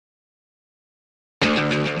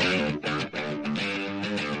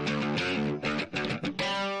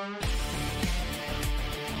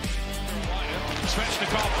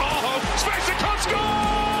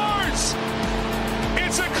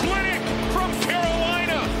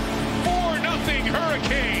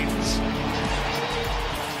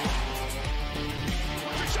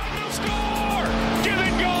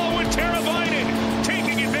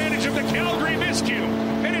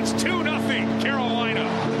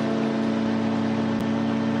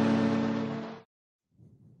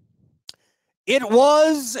It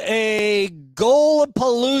was a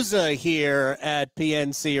goal-palooza here at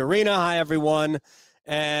PNC Arena. Hi, everyone,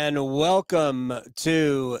 and welcome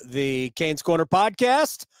to the Canes Corner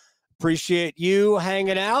podcast. Appreciate you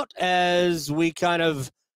hanging out as we kind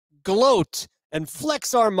of gloat and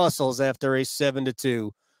flex our muscles after a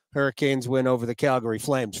 7-2 Hurricanes win over the Calgary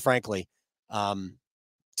Flames, frankly.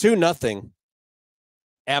 2-0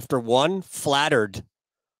 after one flattered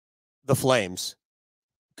the Flames,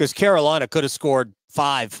 because Carolina could have scored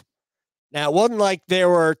 5. Now, it wasn't like there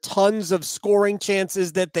were tons of scoring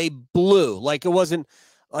chances that they blew. Like, it wasn't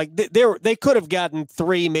like they could have gotten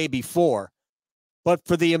 3, maybe 4. But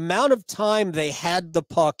for the amount of time they had the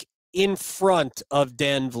puck in front of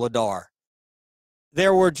Dan Vladar,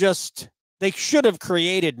 they should have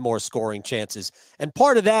created more scoring chances. And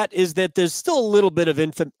part of that is that there's still a little bit of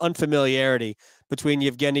unfamiliarity between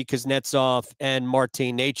Yevgeny Kuznetsov and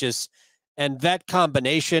Marty Necas. And that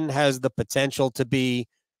combination has the potential to be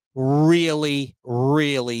really,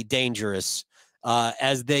 really dangerous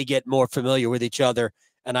as they get more familiar with each other.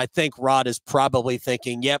 And I think Rod is probably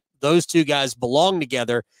thinking, yep, those two guys belong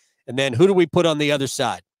together. And then who do we put on the other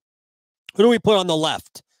side? Who do we put on the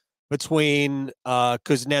left between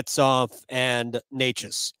Kuznetsov and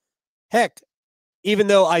Necas? Heck, even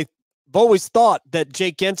though I've always thought that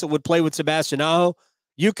Jake Guentzel would play with Sebastian Aho,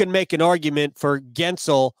 you can make an argument for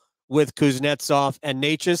Guentzel with Kuznetsov and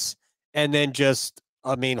Necas, and then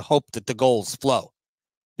hope that the goals flow.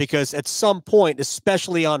 Because at some point,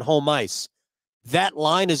 especially on home ice, that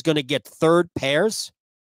line is going to get third pairs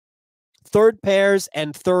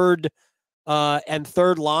and third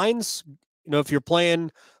lines. You know, if you're playing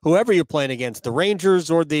whoever you're playing against, the Rangers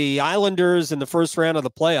or the Islanders in the first round of the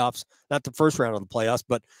playoffs, not the first round of the playoffs,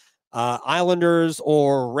 but Islanders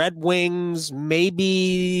or Red Wings,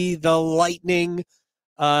 maybe the Lightning,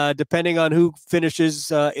 depending on who finishes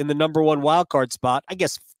in the number 1 wildcard spot. I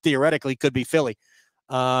guess theoretically could be Philly,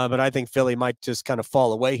 but I think Philly might just kind of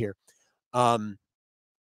fall away here.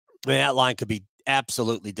 That line could be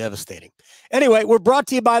absolutely devastating. Anyway, we're brought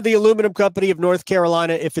to you by the Aluminum Company of North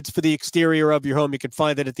Carolina. If it's for the exterior of your home, you can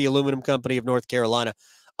find it at the Aluminum Company of North Carolina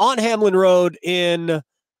on Hamlin Road in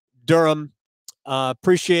Durham.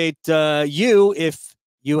 Appreciate you if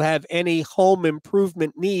you have any home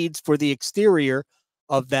improvement needs for the exterior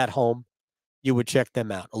of that home, you would check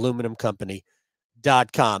them out.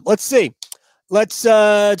 aluminumcompany.com. Let's see. Let's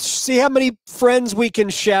see how many friends we can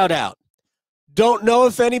shout out. Don't know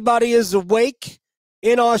if anybody is awake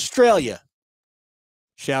in Australia.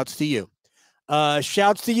 Shouts to you.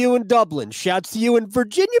 Shouts to you in Dublin. Shouts to you in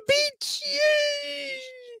Virginia Beach. Yay!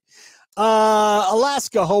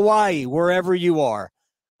 Alaska, Hawaii, wherever you are.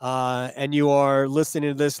 And you are listening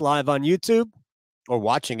to this live on YouTube or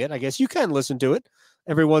watching it. I guess you can listen to it.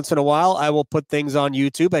 Every once in a while, I will put things on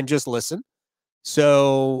YouTube and just listen.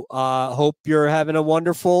 So hope you're having a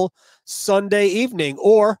wonderful Sunday evening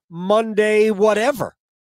or Monday, whatever,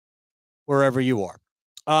 wherever you are.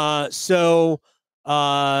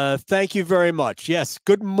 Thank you very much. Yes,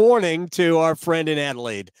 good morning to our friend in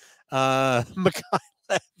Adelaide,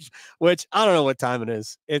 which I don't know what time it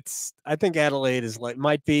is. I think Adelaide is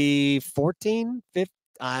might be 14, 15.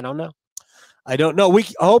 I don't know.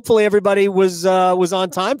 Hopefully everybody was on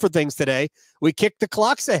time for things today. We kicked the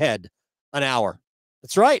clocks ahead an hour.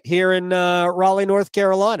 That's right. Here in Raleigh, North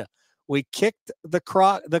Carolina, we kicked the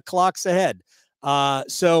clocks ahead.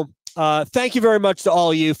 So thank you very much to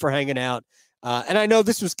all of you for hanging out. And I know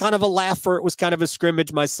this was kind of a laugher. It was kind of a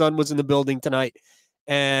scrimmage. My son was in the building tonight,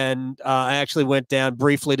 and I actually went down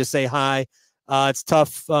briefly to say hi. It's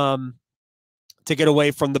tough to get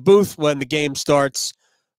away from the booth when the game starts,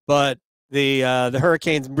 but the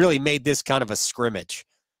Hurricanes really made this kind of a scrimmage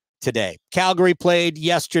today. Calgary played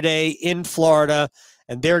yesterday in Florida,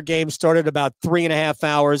 and their game started about 3.5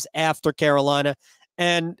 hours after Carolina.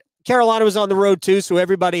 And Carolina was on the road too, so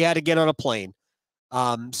everybody had to get on a plane.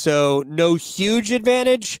 So no huge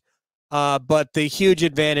advantage, but the huge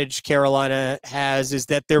advantage Carolina has is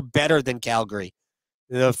that they're better than Calgary.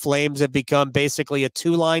 The Flames have become basically a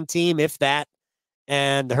 2-line team, if that,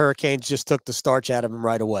 and the Hurricanes just took the starch out of them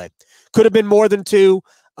right away. Could have been more than 2,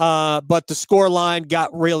 but the score line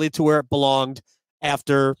got really to where it belonged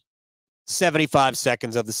after 75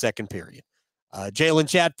 seconds of the second period. Jalen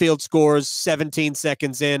Chatfield scores 17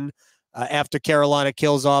 seconds in after Carolina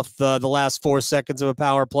kills off the last 4 seconds of a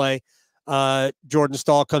power play. Jordan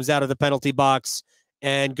Staal comes out of the penalty box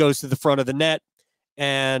and goes to the front of the net,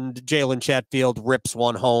 and Jalen Chatfield rips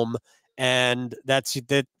one home, and that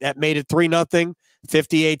made it 3-0.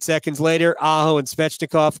 58 seconds later, Aho and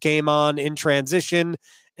Svechnikov came on in transition,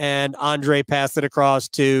 and Andre passed it across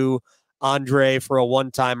to Andre for a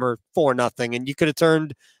one-timer, 4-0. And you could have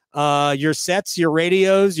turned your sets, your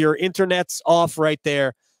radios, your internets off right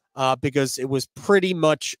there because it was pretty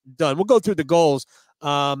much done. We'll go through the goals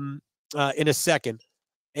in a second.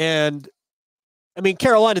 And, I mean,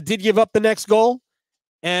 Carolina did give up the next goal,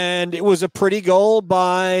 and it was a pretty goal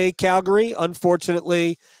by Calgary.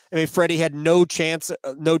 Unfortunately, I mean, Freddie had no chance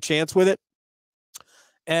with it.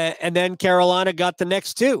 And then Carolina got the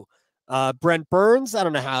next two. Brent Burns, I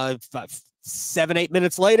don't know how, 7-8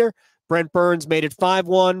 minutes later, Brent Burns made it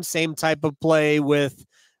 5-1. Same type of play with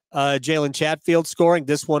Jalen Chatfield scoring.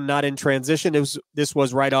 This one not in transition. This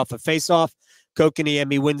was right off a faceoff.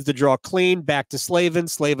 Kotkaniemi wins the draw clean. Back to Slavin.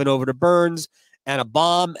 Slavin over to Burns and a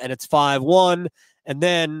bomb, and it's 5-1. And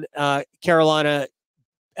then Carolina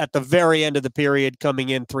at the very end of the period coming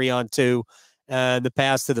in 3-on-2. And the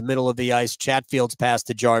pass to the middle of the ice. Chatfield's pass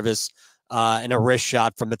to Jarvis and a wrist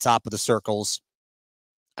shot from the top of the circles.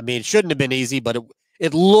 I mean, it shouldn't have been easy, but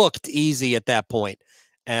it looked easy at that point.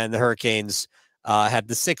 And the Hurricanes had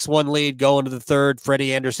the 6-1 lead going to the third.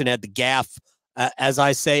 Freddie Andersen had the gaff, as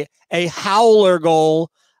I say, a howler goal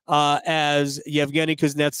as Yevgeny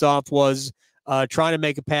Kuznetsov was trying to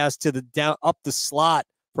make a pass to the down up the slot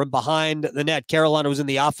from behind the net. Carolina was in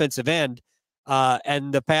the offensive end.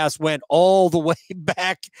 And the pass went all the way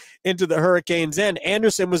back into the Hurricanes' end.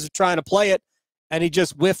 Andersen was trying to play it, and he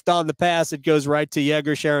just whiffed on the pass. It goes right to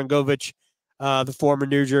Yegor Sharangovich, the former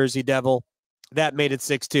New Jersey Devil. That made it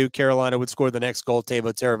 6-2. Carolina would score the next goal,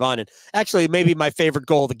 Teuvo Teravainen. Actually, maybe my favorite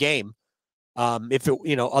goal of the game, if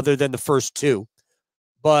it, other than the first two.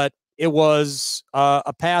 But it was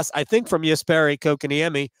a pass, I think, from Jesperi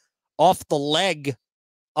Kotkaniemi off the leg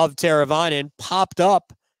of Teravainen, popped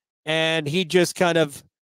up, and he just kind of,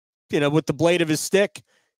 with the blade of his stick,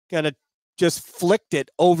 kind of just flicked it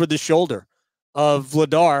over the shoulder of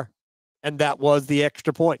Vladar, and that was the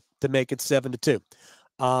extra point to make it 7-2.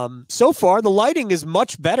 So far, the lighting is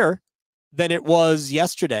much better than it was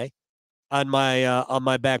yesterday on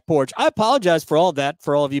my back porch. I apologize for all of that,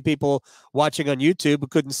 for all of you people watching on YouTube who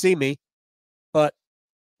couldn't see me, but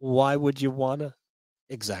why would you want to?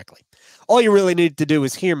 Exactly. All you really need to do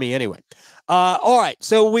is hear me anyway. All right,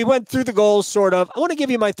 so we went through the goals, sort of. I want to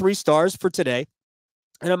give you my 3 stars for today,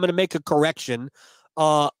 and I'm going to make a correction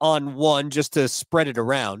on one just to spread it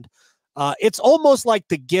around. It's almost like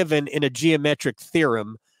the given in a geometric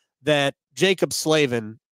theorem that Jacob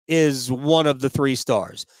Slavin is one of the 3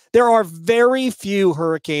 stars. There are very few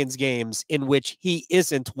Hurricanes games in which he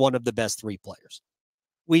isn't one of the best 3 players.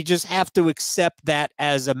 We just have to accept that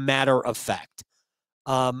as a matter of fact.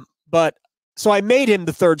 But so I made him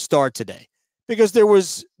the 3rd star today because there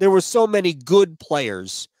were so many good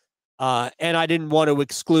players, and I didn't want to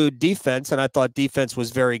exclude defense, and I thought defense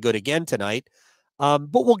was very good again tonight. But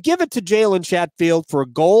we'll give it to Jalen Chatfield for a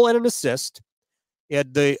goal and an assist. He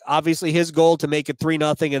had obviously his goal to make it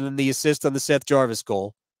 3-0, and then the assist on the Seth Jarvis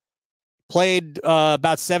goal. Played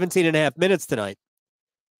about 17.5 minutes tonight,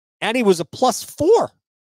 and he was a +4.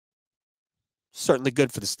 Certainly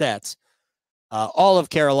good for the stats. All of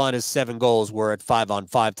Carolina's 7 goals were at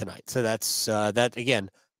 5-on-5 tonight. So that's, that again,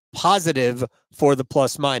 positive for the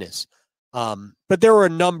plus-minus. But there were a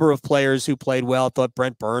number of players who played well. I thought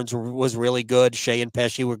Brent Burns was really good. Skjei and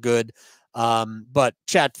Pesce were good. But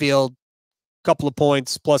Chatfield, couple of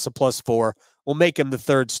points, plus a +4. We'll make him the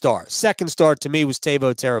 3rd star. 2nd star to me was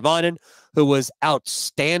Teuvo Teravainen, who was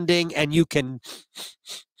outstanding. And you can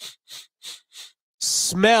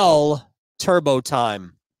smell turbo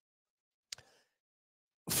time.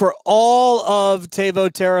 For all of Teuvo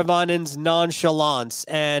Teravainen's nonchalance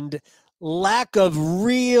and lack of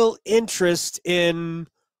real interest in,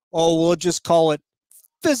 we'll just call it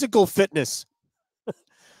physical fitness.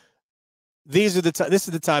 This is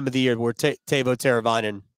the time of the year where Teuvo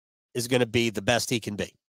Teravainen is going to be the best he can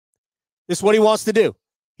be. This is what he wants to do.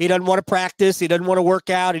 He doesn't want to practice. He doesn't want to work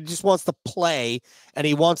out. He just wants to play, and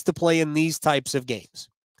he wants to play in these types of games.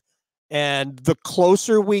 And the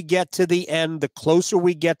closer we get to the end, the closer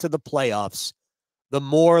we get to the playoffs, the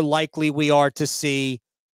more likely we are to see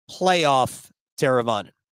playoff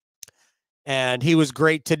Teravainen. And he was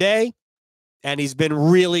great today, and he's been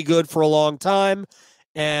really good for a long time.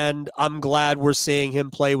 And I'm glad we're seeing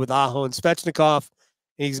him play with Aho and Svechnikov.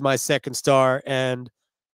 He's my 2nd star. And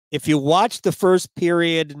if you watch the first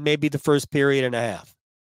period, maybe the first period and a half,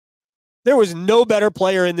 there was no better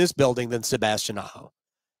player in this building than Sebastian Aho.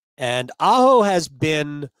 And Aho has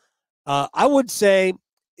been, I would say,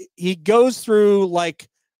 he goes through like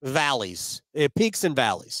valleys, peaks and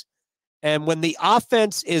valleys. And when the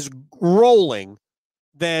offense is rolling,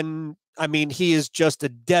 then, I mean, he is just a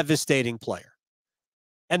devastating player.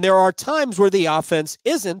 And there are times where the offense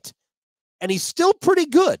isn't, and he's still pretty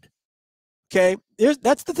good. Okay,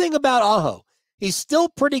 that's the thing about Aho. He's still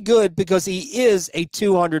pretty good because he is a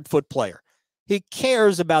 200-foot player. He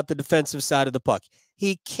cares about the defensive side of the puck.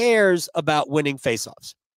 He cares about winning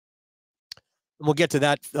faceoffs. And we'll get to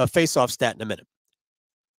that faceoff stat in a minute.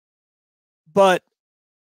 But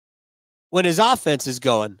when his offense is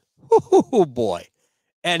going, oh boy,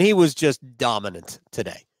 and he was just dominant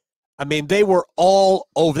today. I mean, they were all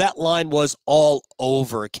over. That line was all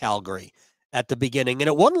over Calgary at the beginning. And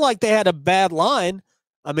it wasn't like they had a bad line.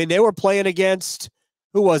 I mean, they were playing against,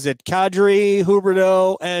 who was it? Kadri,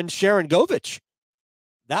 Huberdeau, and Sharon Govich.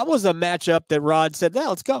 That was a matchup that Rod said, "Yeah,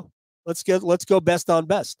 let's go. Let's go best on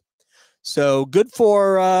best." So good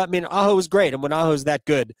for, I mean, Aho is great. And when Aho's that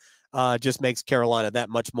good, just makes Carolina that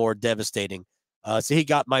much more devastating. So he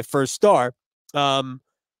got my first star. I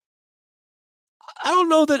don't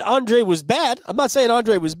know that Andre was bad. I'm not saying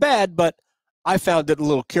Andre was bad, but I found it a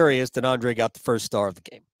little curious that Andre got the first star of the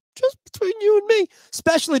game. Just between you and me,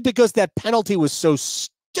 especially because that penalty was so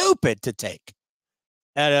stupid to take.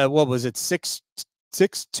 At what was it,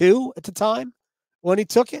 6-2 at the time when he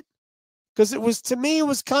took it? Because it was, to me, it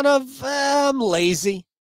was kind of lazy.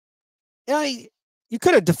 You know, you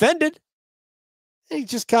could have defended. He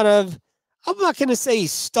just kind of, I'm not going to say he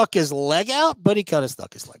stuck his leg out, but he kind of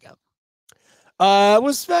stuck his leg out.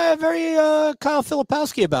 Was very Kyle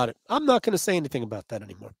Filipowski about it. I'm not going to say anything about that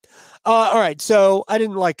anymore. All right, so I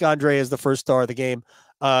didn't like Andre as the first star of the game.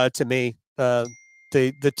 To me,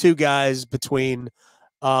 the two guys between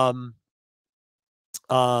Aho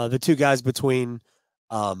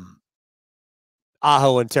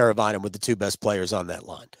and Teravainen were the two best players on that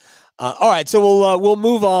line. All right, so we'll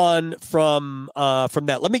move on from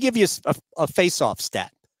that. Let me give you a face-off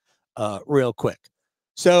stat real quick.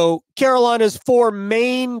 So Carolina's four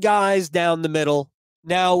main guys down the middle.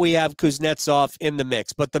 Now we have Kuznetsov in the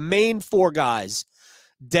mix, but the main four guys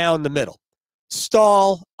down the middle: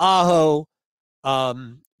 Staal, Aho,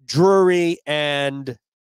 Drury, and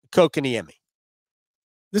Kotkaniemi.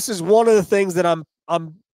 This is one of the things that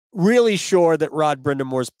I'm really sure that Rod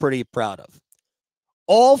Brindamore's pretty proud of.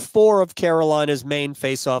 All four of Carolina's main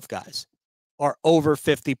face-off guys are over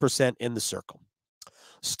 50% in the circle.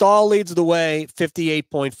 Staal leads the way,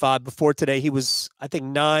 58.5. Before today, he was, I think,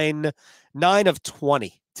 9 of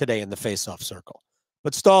 20 today in the face-off circle.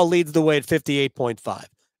 But Staal leads the way at 58.5.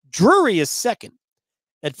 Drury is second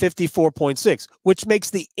at 54.6, which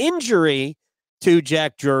makes the injury to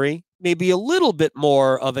Jack Drury maybe a little bit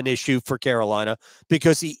more of an issue for Carolina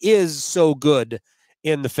because he is so good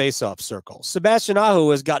in the face-off circle. Sebastian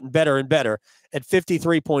Aho has gotten better and better at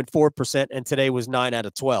 53.4%, and today was 9 out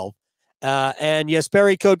of 12. And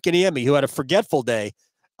Jesperi Kotkaniemi, who had a forgetful day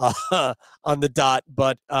on the dot,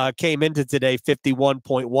 but came into today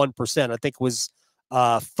 51.1%. I think was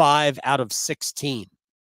 5 out of 16.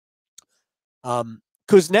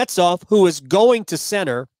 Kuznetsov, who is going to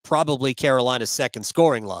center, probably Carolina's second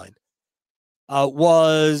scoring line,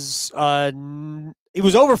 was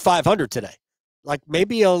over 500 today. Like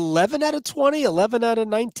maybe 11 out of 20, 11 out of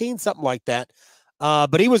 19, something like that.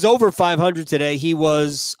 But he was over 500 today. He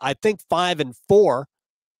was, I think, 5-4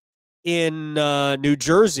 in New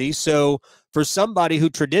Jersey. So for somebody who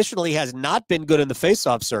traditionally has not been good in the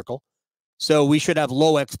faceoff circle, so we should have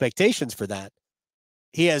low expectations for that.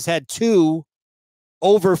 He has had 2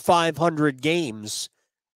 over 500 games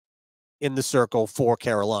in the circle for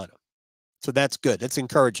Carolina. So that's good. That's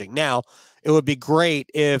encouraging. Now, it would be great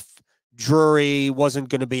if Drury wasn't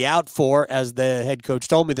going to be out for, as the head coach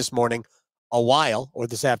told me this morning, a while, or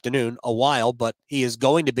this afternoon, a while, but he is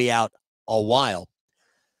going to be out a while.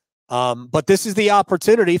 But this is the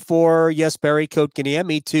opportunity for Jesperi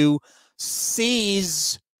Kotkaniemi to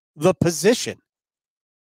seize the position.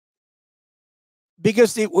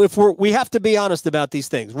 Because we have to be honest about these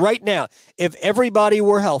things. Right now, if everybody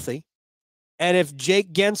were healthy and if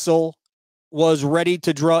Jake Gensel was ready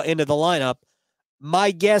to draw into the lineup,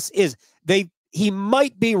 my guess is he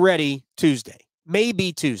might be ready Tuesday,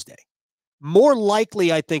 maybe Tuesday. More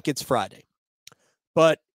likely, I think it's Friday.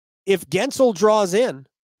 But if Gensel draws in,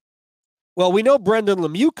 well, we know Brendan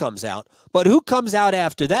Lemieux comes out, but who comes out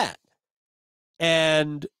after that?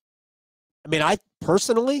 And, I mean, I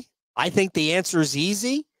think the answer is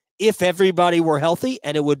easy if everybody were healthy,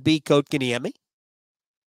 and it would be Kotkaniemi.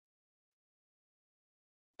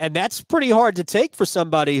 And that's pretty hard to take for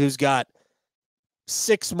somebody who's got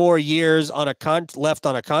 6 more years on left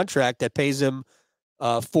on a contract that pays him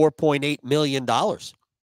 $4.8 million.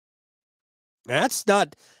 That's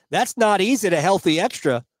not easy to healthy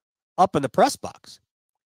extra up in the press box,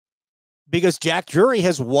 because Jack Drury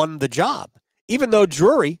has won the job. Even though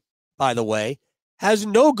Drury, by the way, has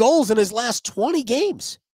no goals in his last 20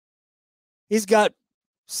 games. He's got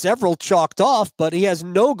several chalked off, but he has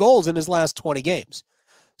no goals in his last 20 games.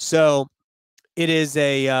 So it is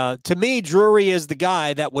to me, Drury is the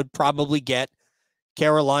guy that would probably get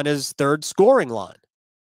Carolina's third scoring line,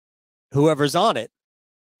 whoever's on it.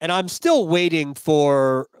 And I'm still waiting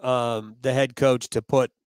for the head coach to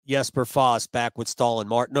put Jesper Foss back with Staal and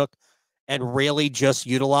Martinook and really just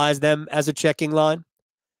utilize them as a checking line.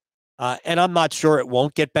 And I'm not sure it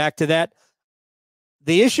won't get back to that.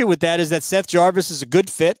 The issue with that is that Seth Jarvis is a good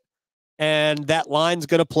fit, and that line's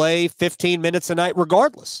going to play 15 minutes a night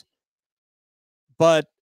regardless. But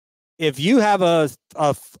if you have a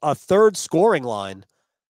third scoring line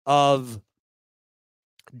of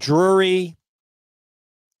Drury,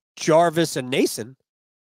 Jarvis, and Nason,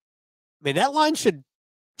 I mean, that line should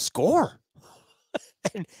score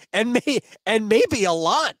and maybe a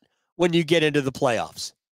lot when you get into the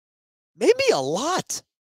playoffs. Maybe a lot.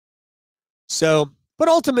 So, but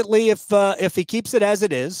ultimately, if he keeps it as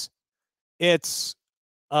it is, it's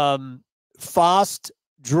Fost,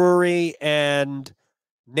 Drury, and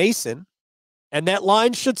Nason, and that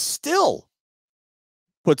line should still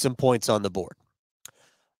put some points on the board.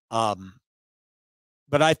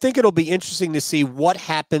 But I think it'll be interesting to see what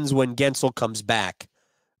happens when Guentzel comes back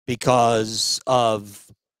because of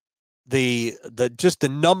the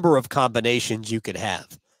number of combinations you could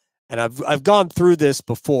have. And I've gone through this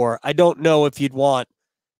before. I don't know if does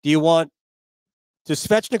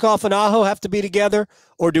Svechnikov and Aho have to be together,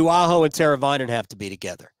 or do Aho and Teravainen have to be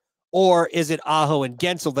together? Or is it Aho and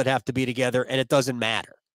Guentzel that have to be together and it doesn't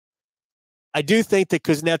matter? I do think that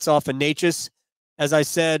Kuznetsov and Necas, as I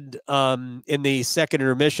said in the second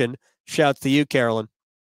intermission, shouts to you, Carolyn,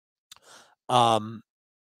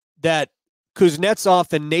 that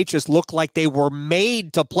Kuznetsov and Necas look like they were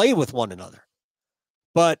made to play with one another.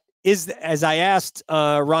 But as I asked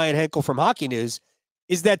Ryan Henkel from Hockey News,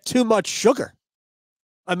 is that too much sugar?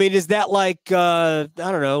 I mean, is that like, I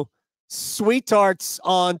don't know, sweet tarts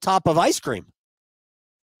on top of ice cream?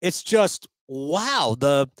 It's just, wow.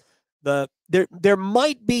 There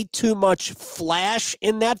might be too much flash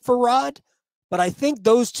in that for Rod, but I think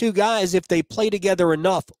those two guys, if they play together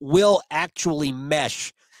enough, will actually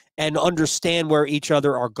mesh and understand where each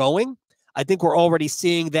other are going. I think we're already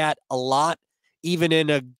seeing that a lot, even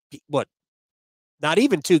in not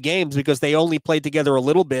even 2 games, because they only played together a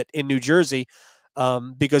little bit in New Jersey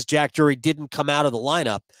because Jack Drury didn't come out of the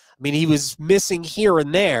lineup. I mean, he was missing here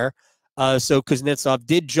and there. So Kuznetsov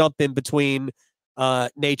did jump in between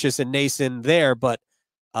Necas and Nason there, but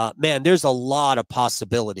man, there's a lot of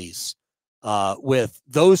possibilities with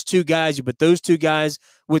those two guys. You put those two guys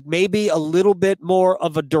with maybe a little bit more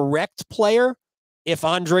of a direct player. If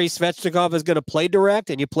Andrei Svechnikov is going to play direct,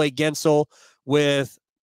 and you play Guentzel with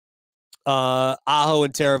Aho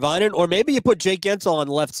and Teravainen, or maybe you put Jake Guentzel on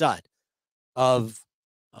the left side of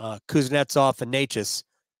Kuznetsov and Necas,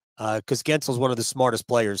 because Guentzel's one of the smartest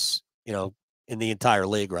players, in the entire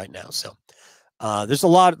league right now. So there's a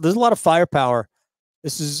lot of firepower.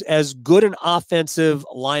 This is as good an offensive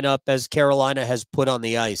lineup as Carolina has put on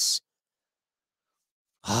the ice.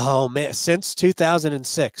 Oh man, since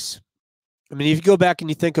 2006. I mean, if you go back and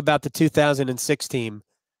you think about the 2006 team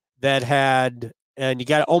that had, and you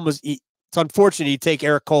got to it's unfortunate you take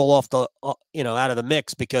Eric Cole off out of the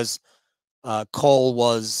mix, because Cole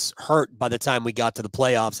was hurt by the time we got to the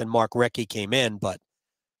playoffs and Mark Recchi came in. But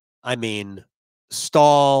I mean,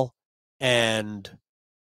 Staal and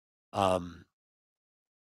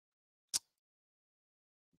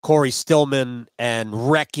Corey Stillman and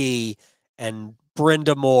Recchi and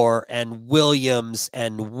Brindamore and Williams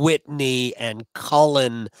and Whitney and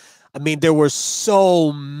Cullen. I mean, there were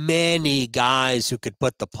so many guys who could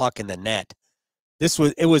put the puck in the net.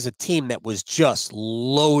 It was a team that was just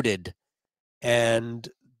loaded. And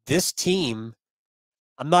this team,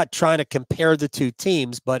 I'm not trying to compare the two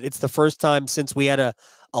teams, but it's the first time since we had a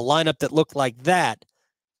lineup that looked like that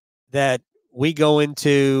we go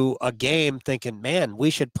into a game thinking, man, we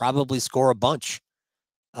should probably score a bunch.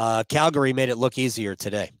 Calgary made it look easier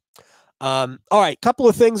today. All right, couple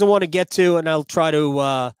of things I want to get to, and I'll try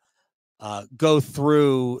to go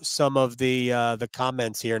through some of the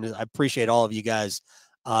comments here, and I appreciate all of you guys.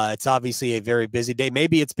 It's obviously a very busy day.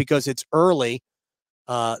 Maybe it's because it's early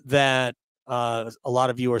that a lot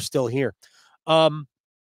of you are still here.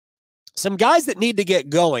 Some guys that need to get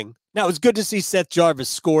going. Now, it's good to see Seth Jarvis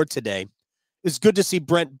score today. It's good to see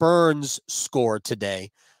Brent Burns score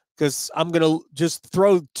today, because I'm going to just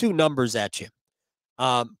throw 2 numbers at you.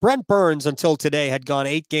 Brent Burns, until today, had gone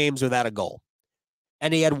 8 games without a goal,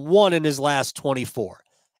 and he had 1 in his last 24.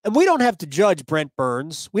 And we don't have to judge Brent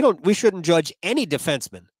Burns. We shouldn't judge any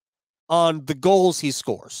defenseman on the goals he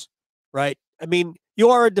scores, right? I mean, you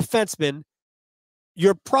are a defenseman.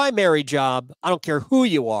 Your primary job, I don't care who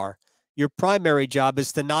you are, your primary job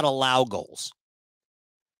is to not allow goals.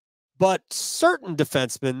 But certain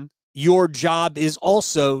defensemen, your job is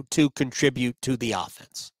also to contribute to the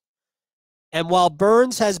offense. And while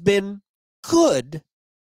Burns has been good,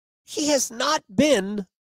 he has not been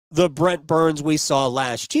the Brent Burns we saw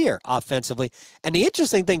last year offensively. And the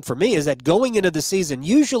interesting thing for me is that going into the season,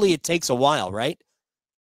 usually it takes a while, right?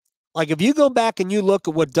 Like if you go back and you look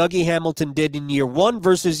at what Dougie Hamilton did in year 1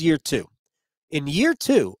 versus year 2. In year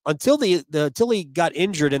 2, until he got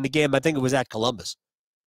injured in the game, I think it was at Columbus.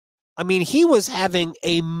 I mean, he was having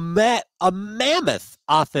a mammoth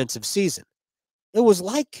offensive season. It was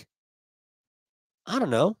like, I don't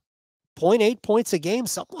know, 0.8 points a game,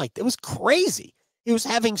 something like that. It was crazy. He was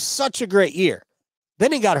having such a great year.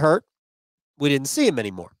 Then he got hurt. We didn't see him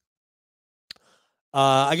anymore.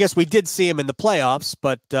 I guess we did see him in the playoffs,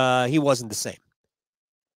 but he wasn't the same.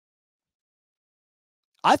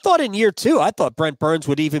 I thought in year 2, I thought Brent Burns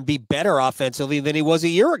would even be better offensively than he was a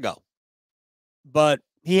year ago. But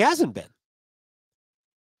he hasn't been.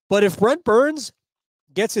 But if Brent Burns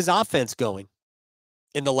gets his offense going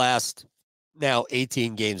in the last now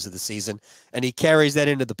 18 games of the season, and he carries that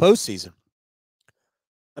into the postseason,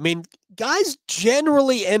 I mean, guys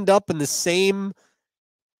generally end up in the same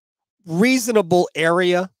reasonable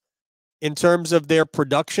area in terms of their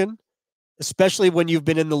production, especially when you've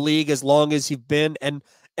been in the league as long as you've been. And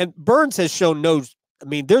Burns has shown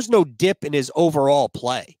there's no dip in his overall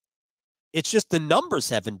play. It's just the numbers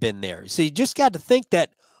haven't been there. So you just got to think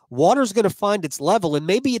that water's going to find its level, and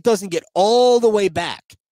maybe it doesn't get all the way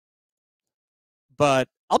back. But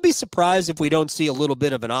I'll be surprised if we don't see a little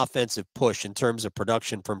bit of an offensive push in terms of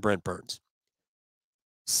production from Brent Burns.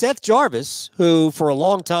 Seth Jarvis, who for a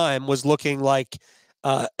long time was looking like,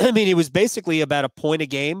 he was basically about a point a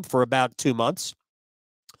game for about 2 months,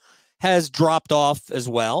 has dropped off as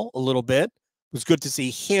well a little bit. It was good to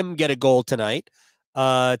see him get a goal tonight.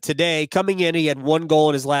 Today, coming in, he had 1 goal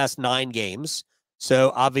in his last 9 games.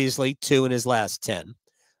 So obviously 2 in his last 10.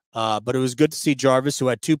 But it was good to see Jarvis, who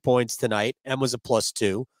had 2 points tonight and was a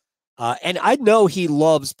 +2. And I know he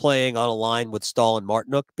loves playing on a line with Staal and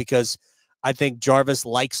Martinook because I think Jarvis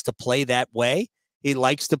likes to play that way. He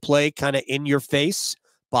likes to play kind of in your face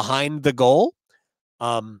behind the goal.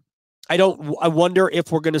 I wonder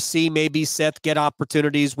if we're going to see maybe Seth get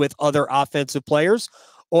opportunities with other offensive players,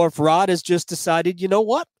 or if Rod has just decided, you know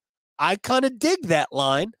what? I kind of dig that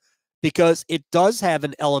line because it does have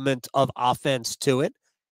an element of offense to it.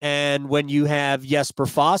 And when you have Jesper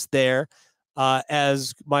Foss there,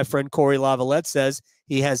 as my friend Corey Lavalette says,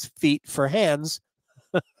 he has feet for hands.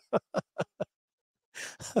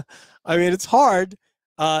 I mean, it's hard.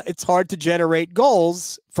 It's hard to generate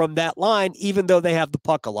goals from that line, even though they have the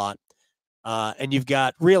puck a lot. And you've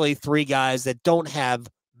got really 3 guys that don't have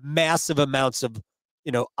massive amounts of,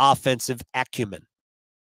 offensive acumen.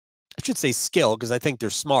 I should say skill, because I think they're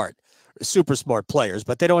smart, super smart players,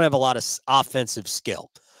 but they don't have a lot of offensive skill.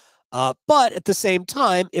 But at the same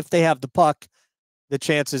time, if they have the puck, the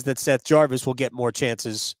chances that Seth Jarvis will get more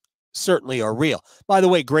chances certainly are real. By the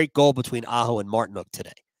way, great goal between Aho and Martinook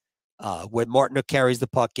today. When Martinook carries the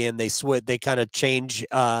puck in, they kind of change,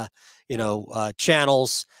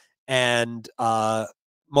 channels, and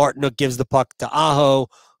Martinook gives the puck to Aho,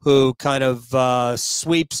 who kind of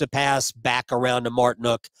sweeps a pass back around to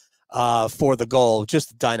Martinook for the goal.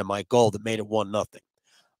 Just a dynamite goal that made it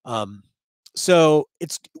 1-0. So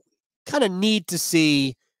it's kind of neat to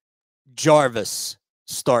see Jarvis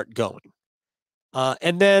start going.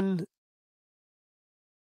 And then,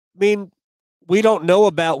 we don't know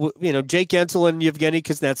about, Jake Ensel and Yevgeny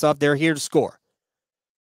Kuznetsov. They're here to score.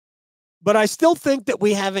 But I still think that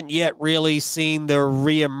we haven't yet really seen the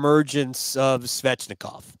reemergence of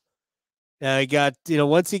Svechnikov. He got,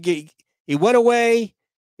 once he went away,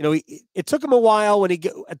 it took him a while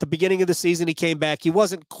at the beginning of the season, he came back. He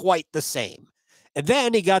wasn't quite the same. And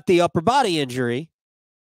then he got the upper body injury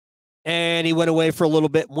and he went away for a little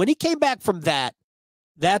bit. When he came back from that,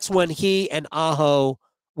 that's when he and Aho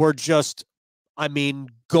were just,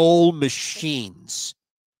 goal machines.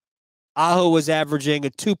 Aho was averaging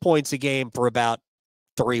 2 points a game for about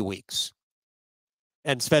 3 weeks.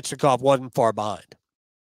 And Svechnikov wasn't far behind.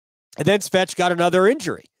 And then Svech got another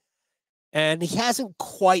injury. And he hasn't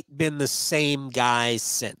quite been the same guy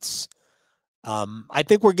since. I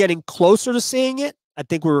think we're getting closer to seeing it. I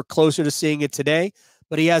think we were closer to seeing it today,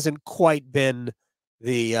 but he hasn't quite been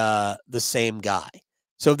the same guy.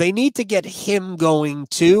 So they need to get him going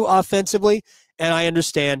too offensively. And I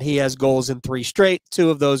understand he has goals in 3 straight. 2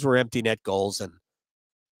 of those were empty net goals. And,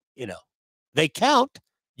 they count.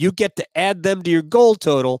 You get to add them to your goal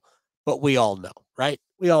total. But we all know, right?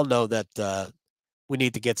 We all know that we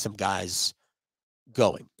need to get some guys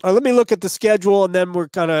going. All right, let me look at the schedule, and then we're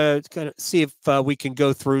gonna see if we can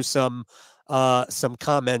go through some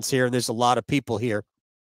comments here. And there's a lot of people here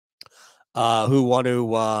who want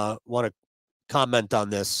to comment on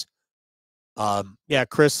this. Yeah,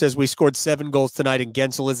 Chris says we scored 7 goals tonight, and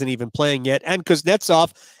Guentzel isn't even playing yet, and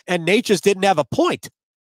Kuznetsov and Necas didn't have a point.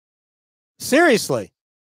 Seriously,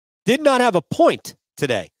 did not have a point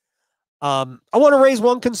today. I want to raise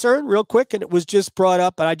one concern real quick, and it was just brought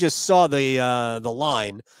up, and I just saw the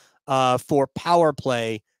line for power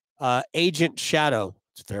play. Agent Shadow.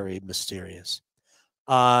 It's very mysterious.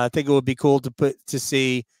 I think it would be cool to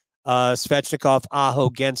see Svechnikov, Aho,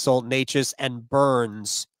 Guentzel, Necas, and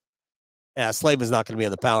Burns. Yeah, Slavin's not going to be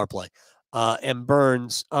on the power play. And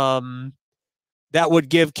Burns. That would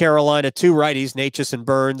give Carolina 2 righties, Necas and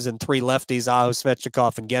Burns, and 3 lefties, Aho,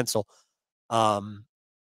 Svechnikov, and Guentzel.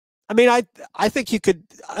 I mean, I think you could.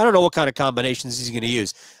 I don't know what kind of combinations he's going to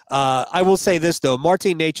use. I will say this, though.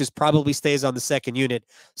 Marty Necas probably stays on the second unit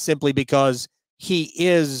simply because he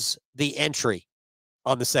is the entry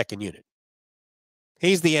on the second unit.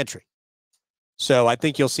 He's the entry. So I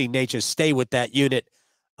think you'll see Necas stay with that unit.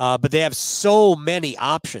 But they have so many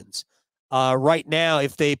options. Right now,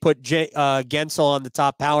 if they put Guentzel on the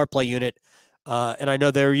top power play unit, and I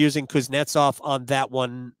know they're using Kuznetsov on that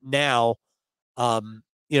one now,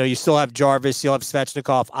 you still have Jarvis, you'll have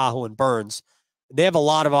Svechnikov, Aho, and Burns. They have a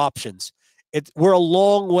lot of options. We're a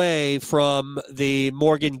long way from the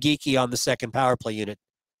Morgan Geekie on the second power play unit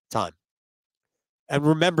time. And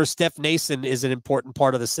remember, Steph Nason is an important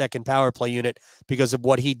part of the second power play unit because of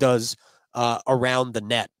what he does around the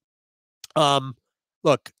net.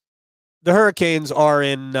 Look, the Hurricanes are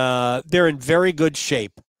they're in very good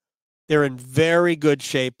shape. They're in very good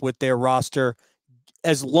shape with their roster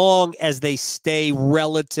as long as they stay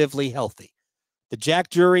relatively healthy. The Jack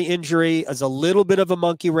Drury injury is a little bit of a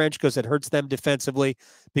monkey wrench because it hurts them defensively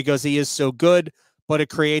because he is so good, but it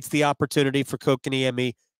creates the opportunity for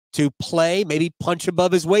Kotkaniemi to play, maybe punch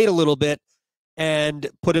above his weight a little bit and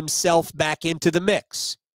put himself back into the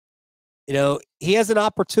mix. He has an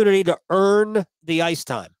opportunity to earn the ice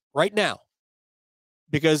time right now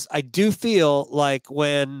because I do feel like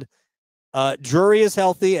when Drury is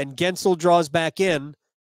healthy and Guentzel draws back in,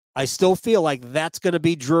 I still feel like that's going to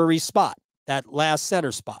be Drury's spot, that last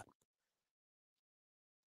center spot.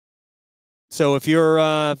 So if you're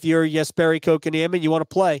Jesperi Kotkaniemi and you want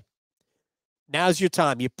to play, now's your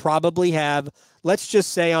time. You probably have, let's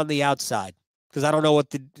just say on the outside, because I don't know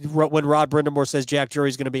when Rod Brindamore says Jack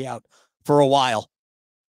Drury's going to be out for a while.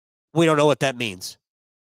 We don't know what that means.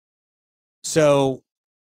 So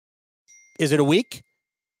is it a week?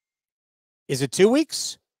 Is it 2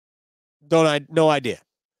 weeks? No idea.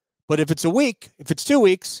 But if it's a week, if it's 2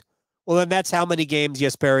 weeks, well, then that's how many games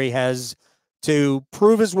Jesperi has to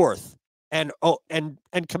prove his worth and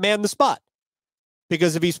command the spot.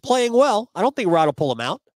 Because if he's playing well, I don't think Rod will pull him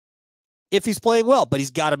out. If he's playing well, but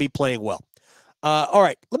he's got to be playing well. All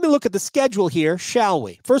right, let me look at the schedule here, shall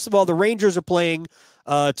we? First of all, the Rangers are playing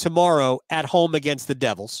tomorrow at home against the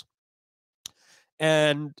Devils.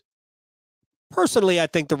 And personally, I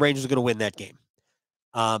think the Rangers are going to win that game.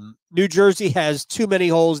 New Jersey has too many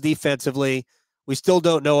holes defensively. We still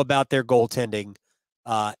don't know about their goaltending.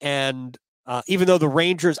 And even though the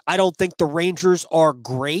Rangers, I don't think the Rangers are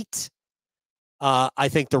great. I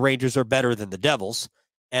think the Rangers are better than the Devils.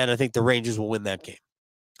 And I think the Rangers will win that game.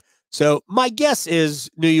 So my guess is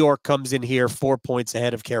New York comes in here 4 points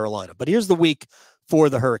ahead of Carolina. But here's the week for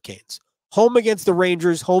the Hurricanes. Home against the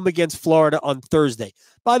Rangers, home against Florida on Thursday.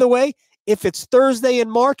 By the way, if it's Thursday in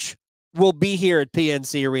March, we'll be here at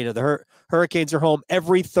PNC Arena. The Hurricanes are home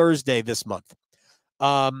every Thursday this month,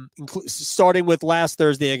 starting with last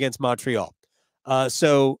Thursday against Montreal.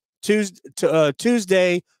 So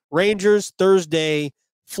Tuesday, Rangers, Thursday,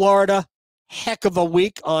 Florida. Heck of a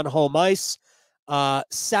week on home ice.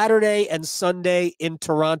 Saturday and Sunday in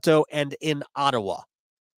Toronto and in Ottawa.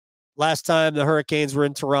 Last time the Hurricanes were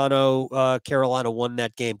in Toronto, Carolina won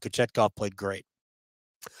that game. Kochetkov played great.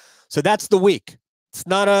 So that's the week. It's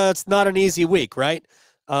not an easy week, right?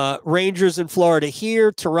 Rangers in Florida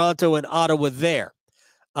here, Toronto and Ottawa there.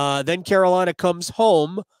 Then Carolina comes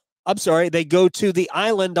home. They go to the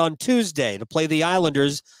Island on Tuesday to play the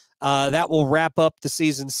Islanders. That will wrap up the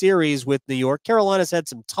season series with New York. Carolina's had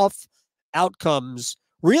some tough outcomes,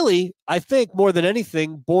 really, I think, more than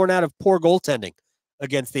anything, born out of poor goaltending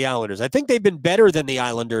against the Islanders. I think they've been better than the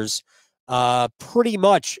Islanders pretty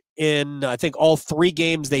much in, I think, all 3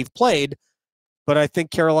 games they've played. But I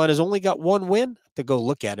think Carolina's only got 1 win. I have to go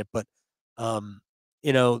look at it. But,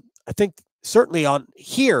 I think certainly on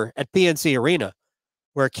here at PNC Arena,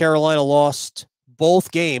 where Carolina lost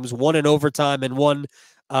both games, one in overtime and one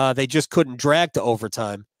they just couldn't drag to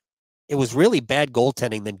overtime. It was really bad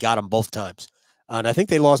goaltending that got them both times. And I think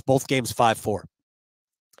they lost both games 5-4.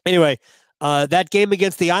 Anyway, that game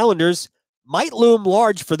against the Islanders might loom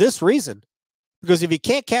large for this reason. Because if you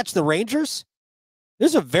can't catch the Rangers,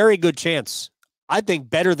 there's a very good chance, I think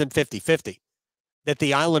better than 50-50, that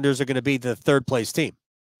the Islanders are going to be the third-place team.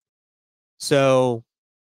 So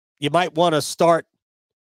you might want to start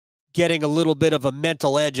getting a little bit of a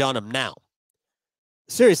mental edge on them now.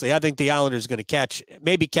 Seriously, I think the Islanders are going to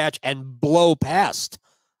catch and blow past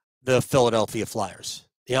the Philadelphia Flyers.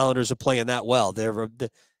 The Islanders are playing that well. They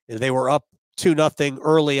were up 2-0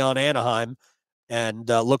 early on Anaheim, and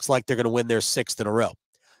looks like they're going to win their 6th in a row.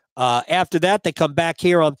 After that, they come back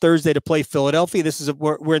here on Thursday to play Philadelphia.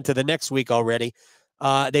 We're into the next week already.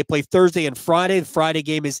 They play Thursday and Friday. The Friday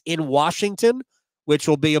game is in Washington, which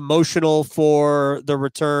will be emotional for the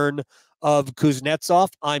return of Kuznetsov,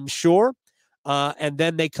 I'm sure. And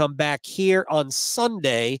then they come back here on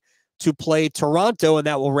Sunday to play Toronto, and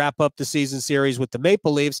that will wrap up the season series with the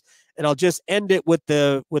Maple Leafs. And I'll just end it with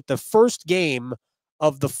the first game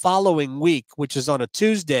of the following week, which is on a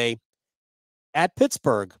Tuesday at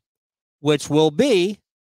Pittsburgh, which will be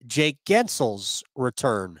Jake Gensel's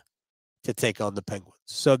return to take on the Penguins.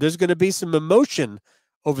 So there's going to be some emotion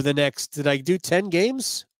over the next, did I do 10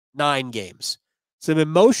 games? 9 games. Some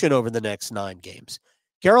emotion over the next 9 games.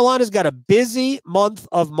 Carolina's got a busy month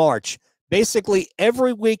of March. Basically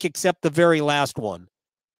every week except the very last one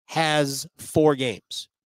has 4 games.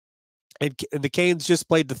 And the Canes just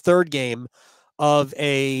played the 3rd game of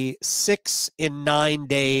a 6 in 9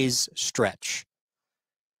 days stretch.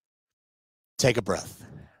 Take a breath.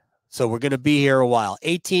 So we're going to be here a while.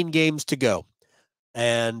 18 games to go.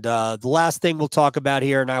 And the last thing we'll talk about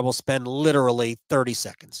here, and I will spend literally 30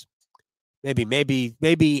 seconds, maybe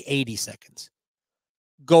 80 seconds.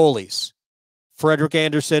 Goalies. Frederik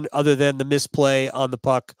Andersen, other than the misplay on the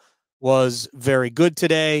puck, was very good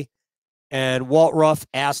today. And Walt Ruff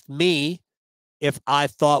asked me if I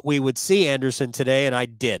thought we would see Andersen today, and I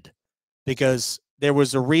did. Because there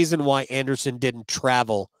was a reason why Andersen didn't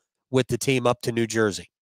travel with the team up to New Jersey.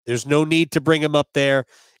 There's no need to bring him up there.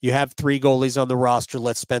 You have 3 goalies on the roster.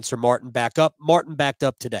 Let Spencer Martin back up. Martin backed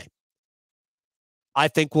up today. I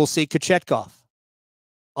think we'll see Kochetkov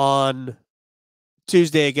on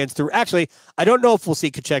Tuesday against the... Actually, I don't know if we'll see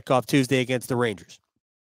Kochetkov Tuesday against the Rangers.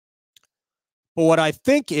 But what I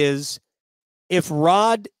think is, if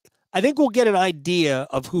Rod... I think we'll get an idea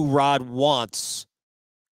of who Rod wants.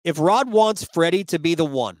 If Rod wants Freddie to be the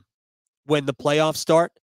one when the playoffs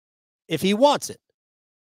start, if he wants it,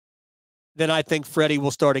 then I think Freddie will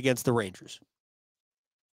start against the Rangers.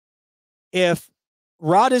 If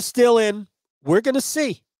Rod is still in, we're going to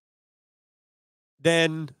see.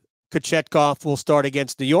 Then Kochetkov will start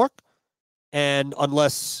against New York. And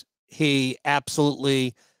unless he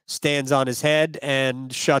absolutely stands on his head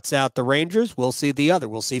and shuts out the Rangers, we'll see the other.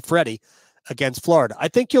 We'll see Freddie against Florida. I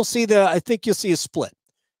think you'll see a split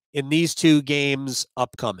in these 2 games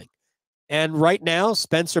upcoming. And right now,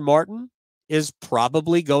 Spencer Martin is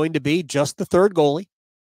probably going to be just the 3rd goalie.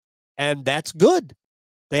 And that's good.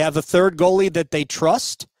 They have a 3rd goalie that they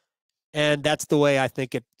trust. And that's the way I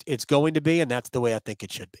think it's going to be. And that's the way I think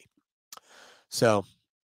it should be. So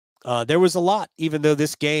there was a lot, even though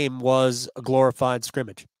this game was a glorified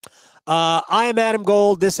scrimmage. I am Adam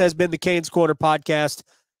Gold. This has been the Canes Corner podcast.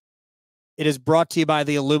 It is brought to you by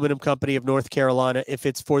the Aluminum Company of North Carolina. If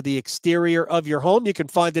it's for the exterior of your home, you can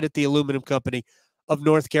find it at the Aluminum Company of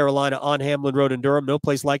North Carolina on Hamlin Road in Durham. No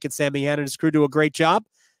place like it. Sammy Hanna and his crew do a great job,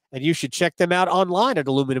 and you should check them out online at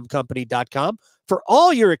aluminumcompany.com for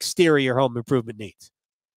all your exterior home improvement needs.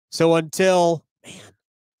 So until,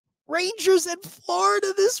 Rangers and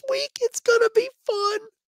Florida this week, it's going to be fun.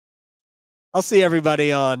 I'll see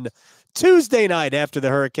everybody on Tuesday night after the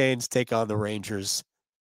Hurricanes take on the Rangers.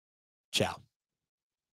 Ciao.